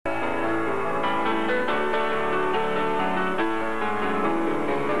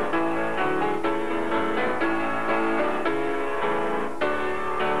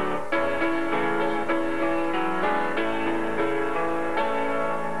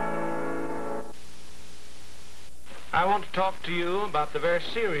I want to talk to you about the very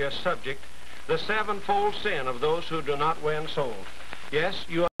serious subject, the sevenfold sin of those who do not win souls. Yes,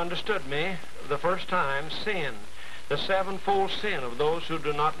 you understood me the first time, sin. The sevenfold sin of those who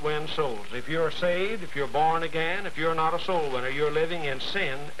do not win souls. If you're saved, if you're born again, if you're not a soul winner, you're living in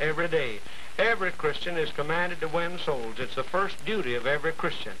sin every day. Every Christian is commanded to win souls. It's the first duty of every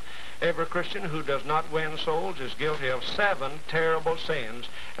Christian. Every Christian who does not win souls is guilty of 7 terrible sins,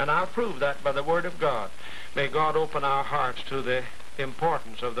 and I'll prove that by the Word of God. May God open our hearts to the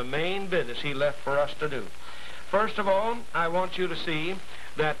importance of the main business He left for us to do. First of all, I want you to see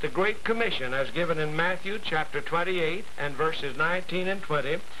that the Great Commission, as given in Matthew chapter 28 and verses 19 and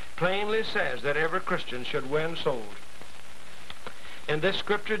 20, plainly says that every Christian should win souls. In this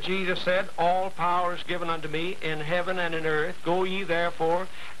scripture, Jesus said, "All power is given unto me in heaven and in earth. Go ye therefore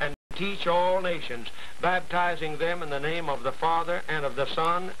and teach all nations, baptizing them in the name of the Father and of the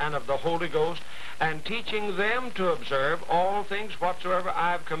Son and of the Holy Ghost, and teaching them to observe all things whatsoever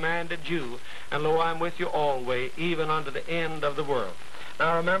I have commanded you. And lo, I am with you always, even unto the end of the world."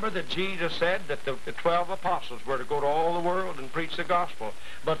 Now remember that Jesus said that the 12 apostles were to go to all the world and preach the gospel.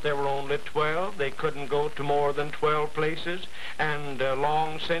 But there were only 12. They couldn't go to more than 12 places. And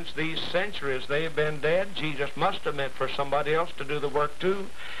long since these centuries they've been dead. Jesus must have meant for somebody else to do the work too.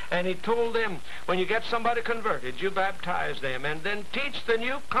 And He told them, when you get somebody converted, you baptize them and then teach the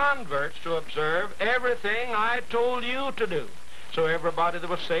new converts to observe everything I told you to do. So everybody that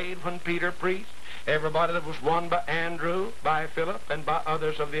was saved when Peter preached, everybody that was won by Andrew, by Philip, and by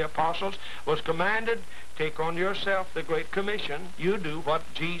others of the apostles was commanded, take on yourself the Great Commission. You do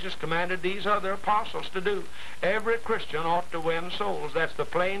what Jesus commanded these other apostles to do. Every Christian ought to win souls. That's the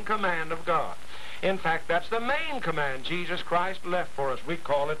plain command of God. In fact, that's the main command Jesus Christ left for us. We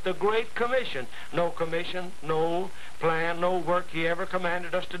call it the Great Commission. No commission, no plan, no work He ever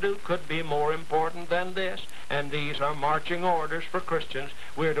commanded us to do could be more important than this. And these are marching orders for Christians.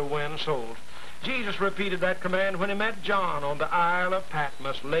 We're to win souls. Jesus repeated that command when He met John on the Isle of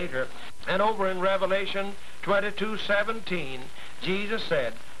Patmos later. And over in Revelation 22:17, Jesus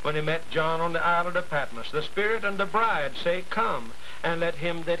said, when He met John on the island of Patmos, "The Spirit and the bride say, Come, and let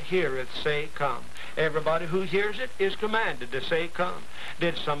him that heareth say, Come." Everybody who hears it is commanded to say, "Come."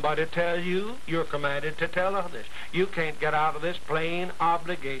 Did somebody tell you? You're commanded to tell others. You can't get out of this plain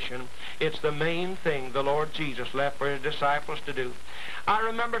obligation. It's the main thing the Lord Jesus left for His disciples to do. I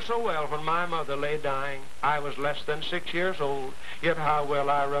remember so well when my mother lay dying. I was less than 6 years old, yet how well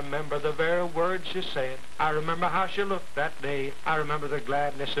I remember the very words she said. I remember how she looked that day. I remember the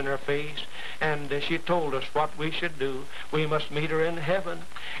gladness in her face, and she told us what we should do. We must meet her in heaven.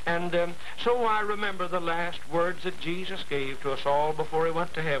 And so I remember the last words that Jesus gave to us all before He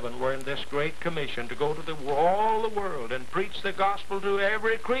went to heaven were in this Great Commission to go to all the world and preach the gospel to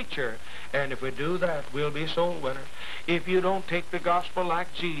every creature. And if we do that, we'll be soul winners. If you don't take the gospel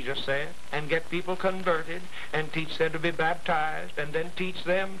like Jesus said and get people converted and teach them to be baptized and then teach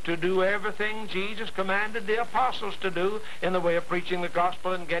them to do everything Jesus commanded the apostles to do in the way of preaching the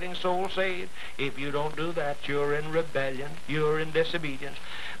gospel and getting souls saved, if you don't do that, you're in rebellion, you're in disobedience.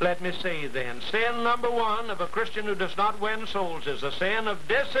 Let me say then, sin number 1 of a Christian who does not win souls is the sin of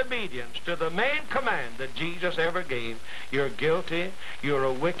disobedience to the main command that Jesus ever gave. You're guilty, you're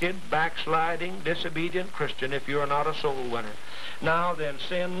a wicked, backsliding, disobedient Christian if you're not a soul winner. Now then,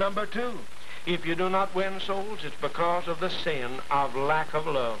 sin number 2. If you do not win souls, it's because of the sin of lack of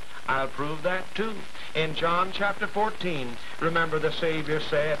love. I'll prove that too. In John chapter 14, remember the Savior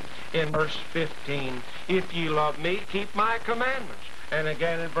said in verse 15, "If ye love me, keep my commandments." And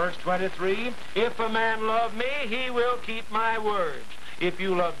again in verse 23, "If a man love me, he will keep my words." If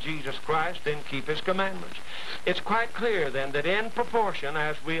you love Jesus Christ, then keep His commandments. It's quite clear then that in proportion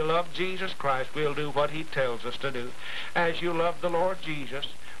as we love Jesus Christ, we'll do what He tells us to do. As you love the Lord Jesus,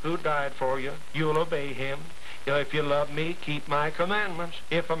 who died for you, you'll obey Him. If you love me, keep my commandments.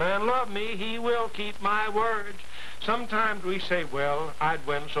 If a man love me, he will keep my words. Sometimes we say, well, I'd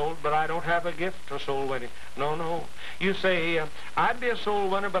win souls, but I don't have a gift for soul winning. No. You say, I'd be a soul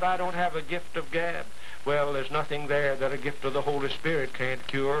winner, but I don't have a gift of gab. Well, there's nothing there that a gift of the Holy Spirit can't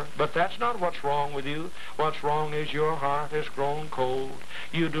cure. But that's not what's wrong with you. What's wrong is your heart has grown cold.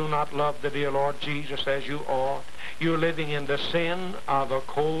 You do not love the dear Lord Jesus as you ought. You're living in the sin of a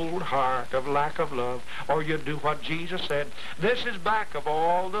cold heart, of lack of love, or you do what Jesus said. This is back of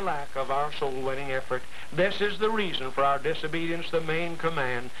all the lack of our soul-winning effort. This is the reason for our disobedience, the main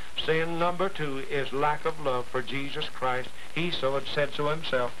command. Sin number 2 is lack of love for Jesus Christ. He so had said so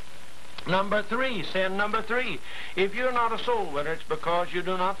Himself. Number three, sin number three. If you're not a soul winner, it's because you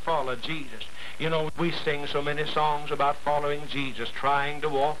do not follow Jesus. You know, we sing so many songs about following Jesus, trying to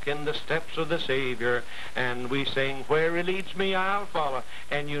walk in the steps of the Savior. And we sing, where he leads me, I'll follow.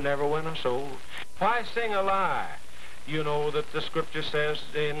 And you never win a soul. Why sing a lie? You know that the scripture says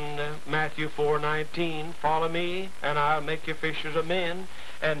in Matthew 4:19, follow me, and I'll make you fishers of men.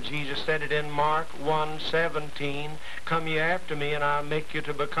 And Jesus said it in Mark 1:17, come ye after me, and I'll make you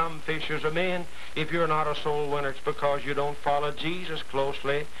to become fishers of men. If you're not a soul winner, it's because you don't follow Jesus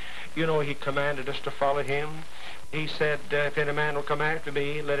closely. You know, he commanded us to follow him. He said, if any man will come after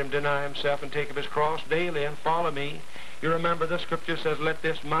me, let him deny himself and take up his cross daily and follow me. You remember the scripture says, let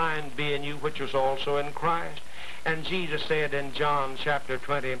this mind be in you, which was also in Christ. And Jesus said in John chapter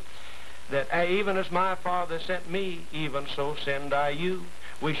 20, that even as my Father sent me, even so send I you.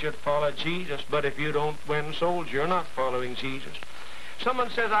 We should follow Jesus, but if you don't win souls, you're not following Jesus.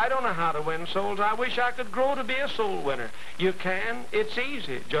 Someone says, I don't know how to win souls. I wish I could grow to be a soul winner. You can. It's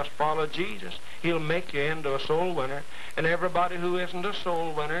easy. Just follow Jesus. He'll make you into a soul winner. And everybody who isn't a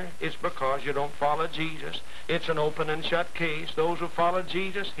soul winner, it's because you don't follow Jesus. It's an open and shut case. Those who follow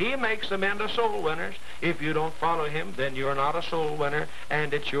Jesus, he makes them into soul winners. If you don't follow him, then you're not a soul winner,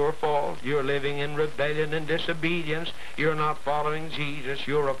 and it's your fault. You're living in rebellion and disobedience. You're not following Jesus.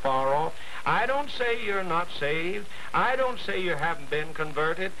 You're afar off. I don't say you're not saved. I don't say you haven't been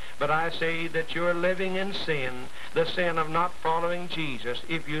converted, but I say that you're living in sin, the sin of not following Jesus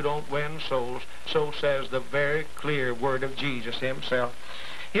if you don't win souls. So says the very clear word of Jesus himself.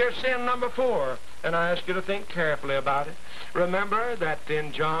 Here's sin number 4, and I ask you to think carefully about it. Remember that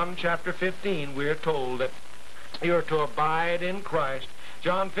in John chapter 15, we're told that you're to abide in Christ.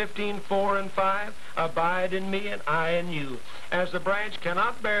 John 15:4 and 5, abide in me and I in you. As the branch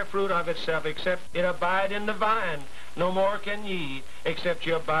cannot bear fruit of itself except it abide in the vine, no more can ye, except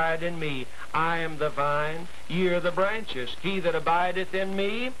ye abide in me. I am the vine, ye are the branches. He that abideth in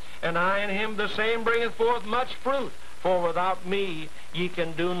me, and I in him, the same bringeth forth much fruit. For without me ye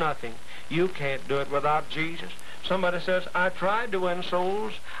can do nothing. You can't do it without Jesus. Somebody says, I tried to win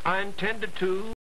souls. I intended to.